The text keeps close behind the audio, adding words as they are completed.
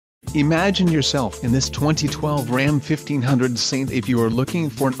Imagine yourself in this 2012 Ram 1500 Saint. If you are looking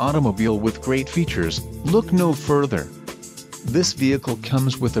for an automobile with great features, look no further. This vehicle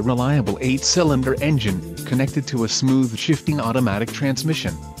comes with a reliable 8-cylinder engine, connected to a smooth shifting automatic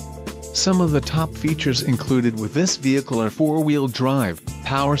transmission. Some of the top features included with this vehicle are 4-wheel drive,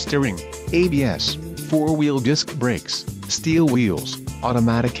 power steering, ABS, 4-wheel disc brakes, steel wheels,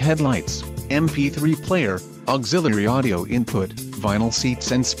 automatic headlights, MP3 player, auxiliary audio input, vinyl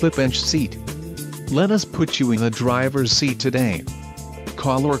seats and split bench seat. Let us put you in the driver's seat today.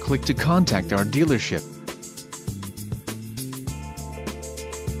 Call or click to contact our dealership.